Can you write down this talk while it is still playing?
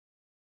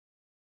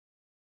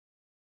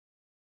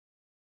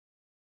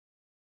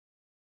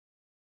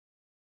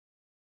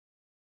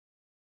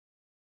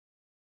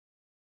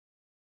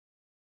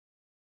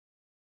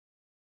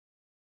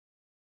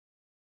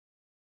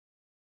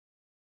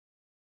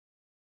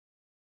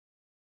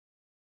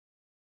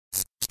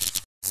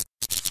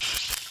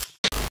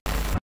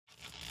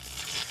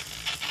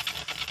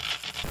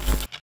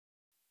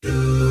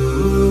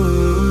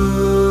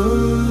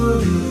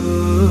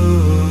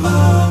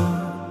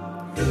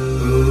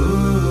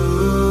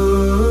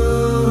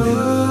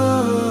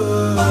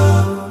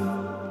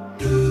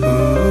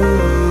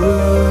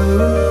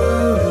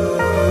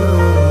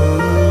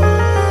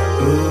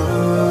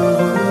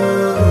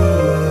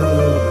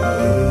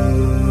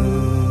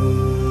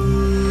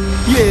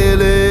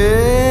ஏலே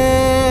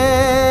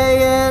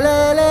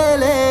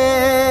ஏலேலேலே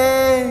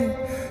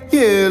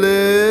ஏலே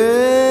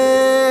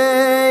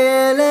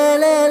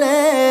ஏலேலேலே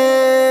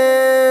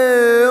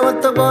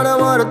ஒத்த போன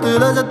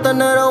வாரத்துல சத்த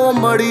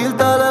நேரம் மடியில்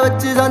தலை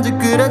வச்சு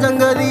சாஞ்சுக்கிற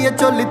சங்கதிய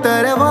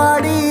சொல்லித்தர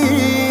வாடி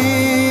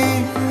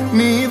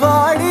நீ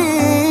வாடி.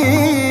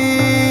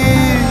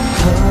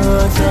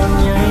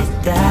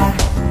 Señorita,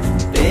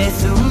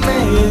 பேசுமே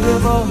இது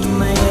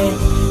பொம்மையே.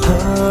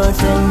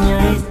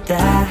 Señorita,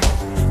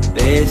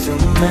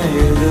 பேசுமே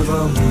இது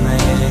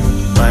பொம்மையே.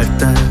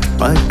 பார்த்தால்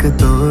பார்க்க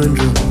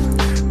தோன்றும்,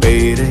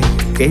 பேரை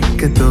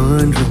கேட்க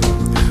தோன்றும்,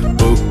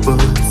 உப்பு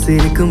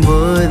சிரிக்கும்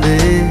போது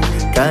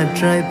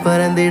காற்றாய்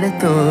பறந்திட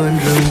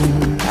தோன்றும்.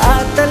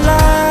 ஆத்தலா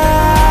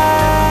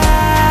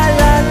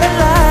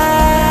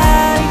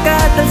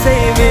காதல்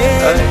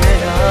செய்வேன்,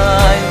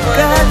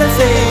 காதல்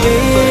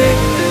செய்வேன்.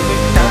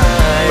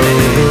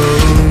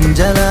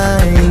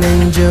 மஞ்சளாய்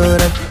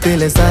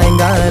நெஞ்சோரத்தில்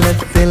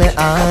சாயங்காலத்தில்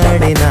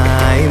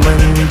ஆடினாய்,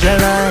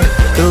 மஞ்சளாய்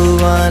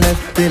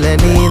தூவானத்தில்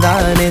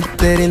நீதானே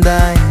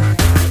தெரிந்தாய்.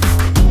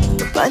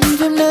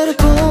 பஞ்சம்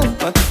நெருக்கும்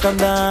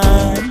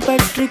பக்கம்தான்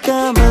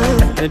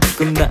பற்றிக்காமல்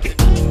நிற்கும் தான்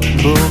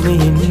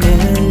பூமியின்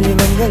மேல்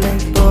இவங்களை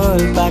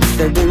போல்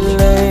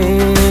பார்த்ததில்லை.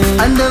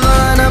 அந்த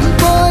வானம்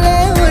போல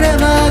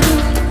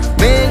உறவாகும்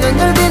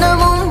மேகங்கள்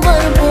தினமும்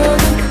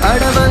வரும்போது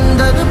அட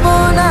வந்தது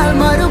போனால்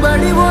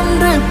மறுபடி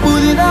ஒன்று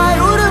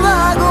புதிதாய்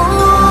உருவாகும்.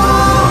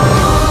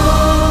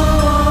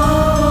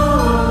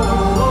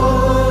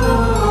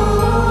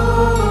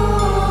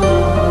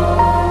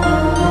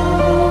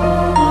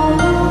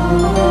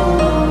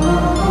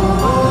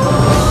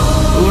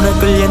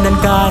 உனக்குள்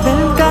என்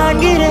காதல்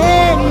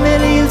காண்கிறேன்,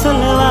 வெளியில்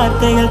சொல்ல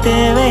வார்த்தைகள்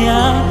தேவையா?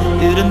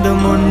 இருந்து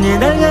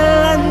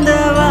முன்னிடங்கள் அந்த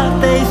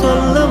வார்த்தை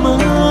சொல்லுமா?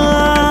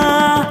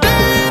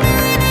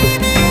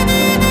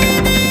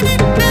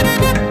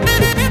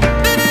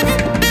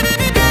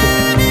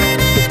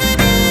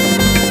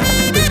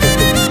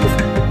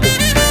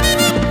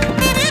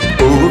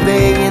 பூவே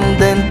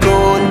இந்த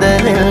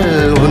கூந்தலில்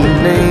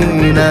உன்னை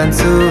நான்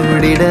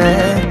சூடிட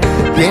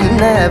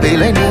என்ன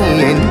விலை நீ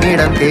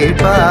என்னிடம்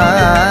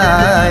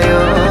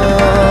கேட்பாயோ?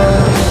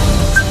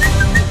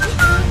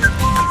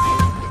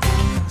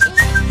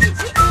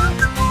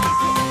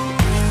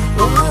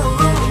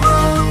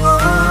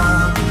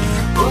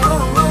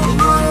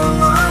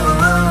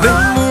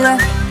 வெண்ணிலா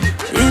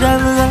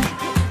இரவுகள்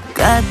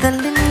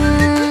காதலின்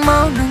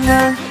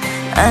மௌனங்கள்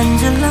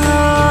அஞ்சலா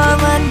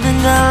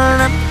வந்துங்கள்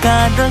நம்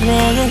காதல்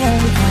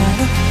ரேகைகள்.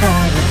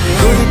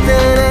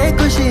 குடித்தேனே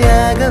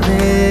குஷியாகவே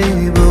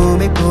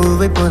பூமி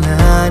பூவை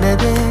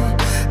போலானதே,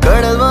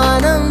 கடல்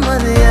வானம்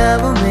அது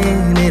யாவுமே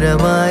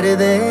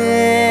நிறமாறுதே.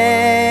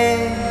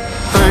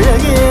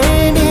 அழகே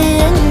நீ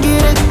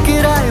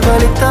எங்கிருக்கிறாய்,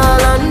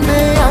 வலித்தால்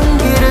அன்பே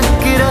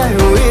அங்கிருக்கிறாய்.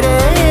 உயிரே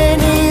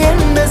நீ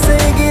என்ன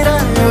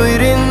செய்கிறாய்,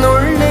 உயிரின்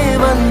உள்ளே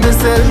வந்து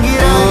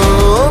செல்கிறாய்.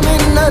 ஓ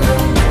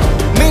மின்னலும்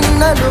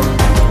மின்னலும்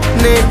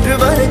நேற்று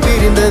வரை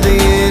பிரிந்தது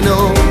ஏனோ,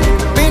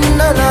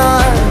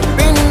 பின்னலாய்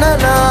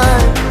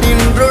பின்னலாய்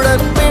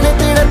இன்றுடன்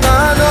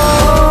பிணைத்திடத்தானோ.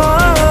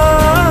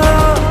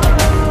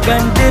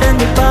 கண்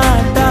திறந்து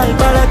பார்த்தால்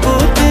பல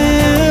கூத்து,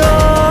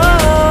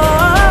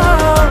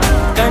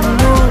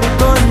 கண்ணூர்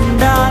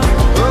கொண்டால்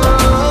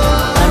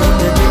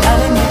அலைந்தது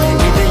அலைந்தது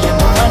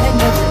இதயம்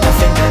அலைந்தது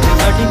அசைந்தது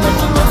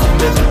அடிமணம்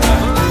அசைந்தது.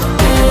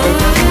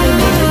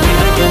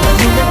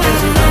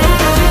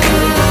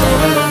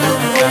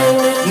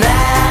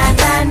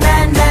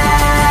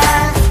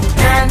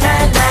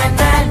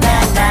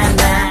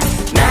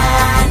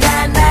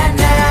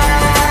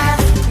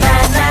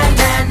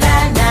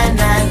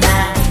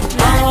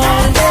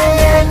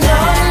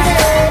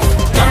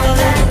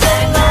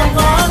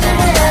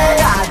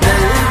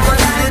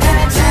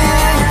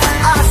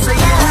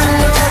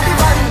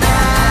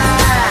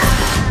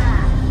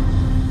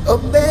 Oh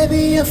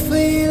baby, I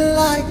feel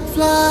like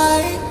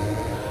flying,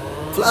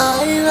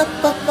 flying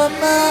up, up,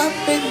 up,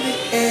 up in the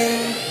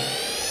air.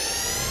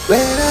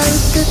 When I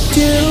look at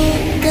you,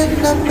 can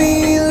I be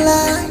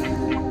like,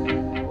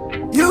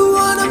 you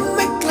wanna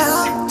make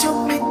love to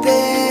me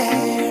there.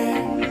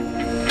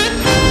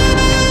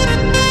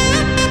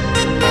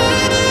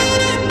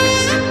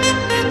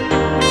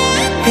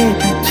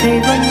 பச்சை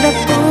வண்ண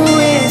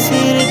பூவே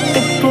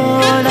சிரித்து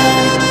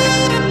போனாய்,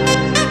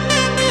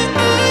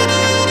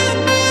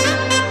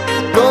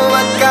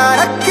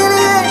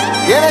 கோவக்காரக்கிளியே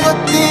என்னை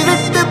கொத்தி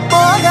விட்டு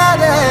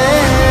போகாதே.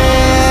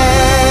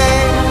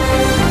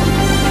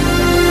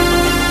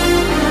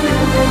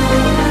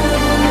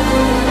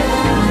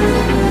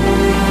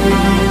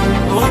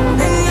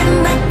 உன்னை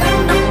என்னை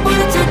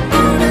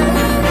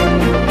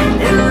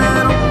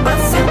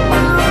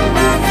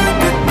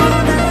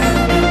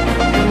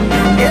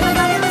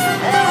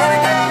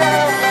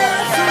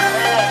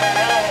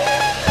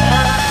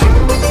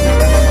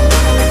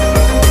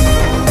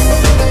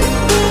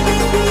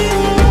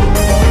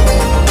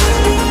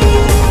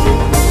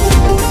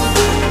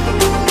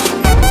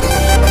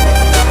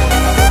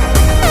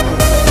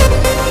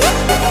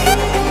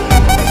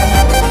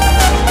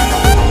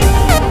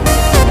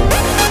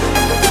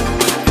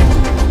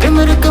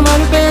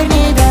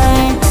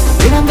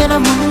என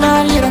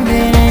முன்னால்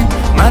இருந்தேனே,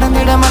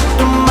 மறந்திட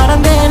மட்டும்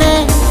மறந்தேனே.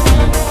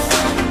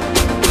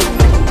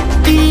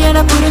 தீயென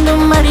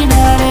புரிந்தும்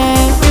அடினானே,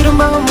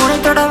 திரும்பவும்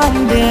உனைத்தொட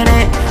வந்தேனே,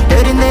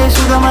 தெரிந்தே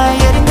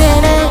சுகமாய்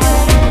எறிந்தேனே.